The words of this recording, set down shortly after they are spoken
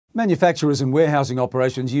Manufacturers and warehousing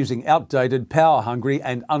operations using outdated, power-hungry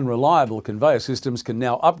and unreliable conveyor systems can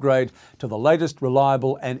now upgrade to the latest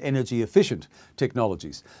reliable and energy-efficient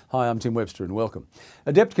technologies. Hi, I'm Tim Webster and welcome.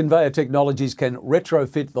 Adept Conveyor Technologies can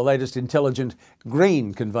retrofit the latest intelligent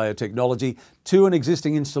green conveyor technology to an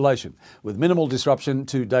existing installation with minimal disruption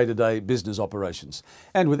to day-to-day business operations.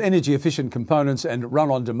 And with energy-efficient components and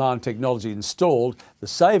run-on-demand technology installed, the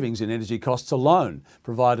savings in energy costs alone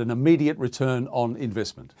provide an immediate return on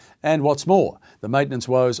investment. And what's more, the maintenance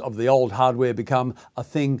woes of the old hardware become a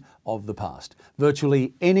thing of the past.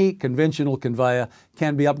 Virtually any conventional conveyor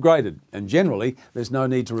can be upgraded, and generally there's no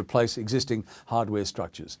need to replace existing hardware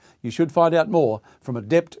structures. You should find out more from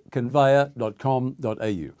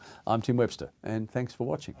adeptconveyor.com.au. I'm Tim Webster, and thanks for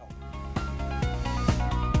watching.